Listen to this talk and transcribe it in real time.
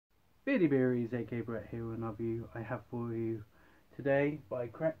Beardy Breweries, aka Brett here, with another review I have for you today by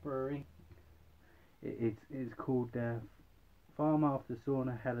Crak Brewery. It's called Farm After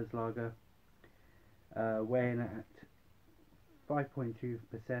Sauna Hellas Lager, weighing at 5.2%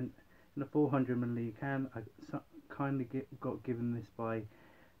 in a 400ml can. I kindly got given this by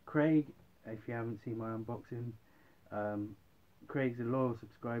Craig. If you haven't seen my unboxing, Craig's a loyal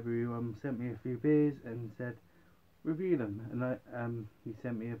subscriber who sent me a few beers and said review them, and he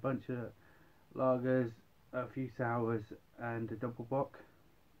sent me a bunch of lagers, a few sours and a double bock,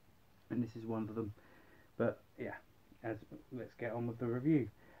 and this is one of them. But yeah, let's get on with the review.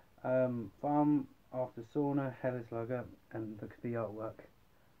 Farm After Sauna Hellas Lager, and look at the artwork.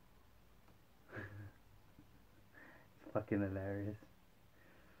 It's fucking hilarious.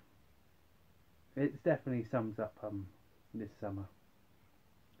 It definitely sums up this summer.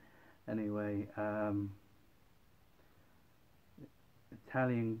 Anyway,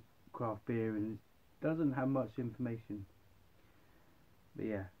 Italian craft beer, and doesn't have much information. But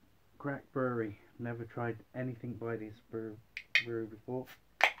yeah, Crak Brewery. Never tried anything by this brewery before.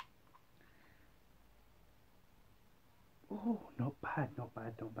 Oh, not bad, not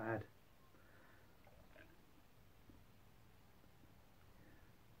bad, not bad.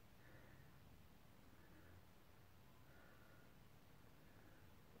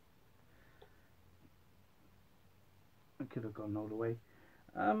 I could have gone all the way.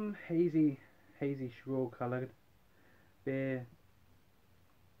 Hazy straw coloured beer,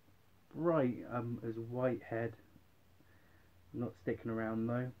 bright as white head, not sticking around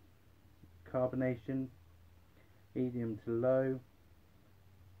though. Carbonation medium to low.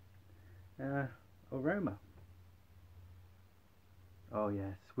 Aroma, oh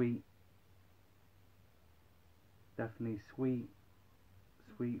yeah, sweet, definitely sweet,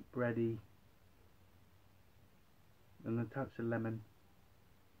 bready, and a touch of lemon.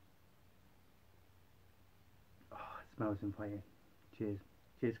 Oh, it smells inviting. Cheers.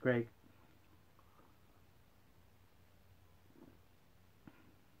 Cheers, Craig.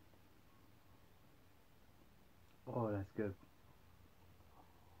 Oh, that's good.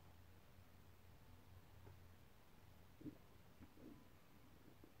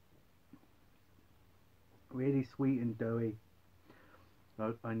 Really sweet and doughy.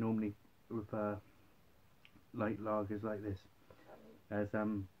 I normally prefer light lagers like this, as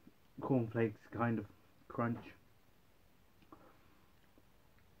cornflakes kind of crunch.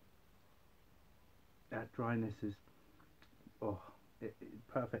 That dryness is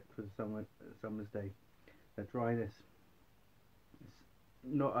perfect for the summer's day. That dryness, it's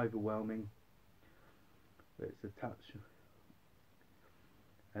not overwhelming, but it's a touch,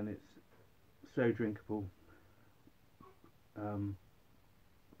 and it's so drinkable.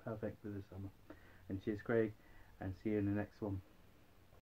 Perfect for the summer. And cheers, Craig, and see you in the next one.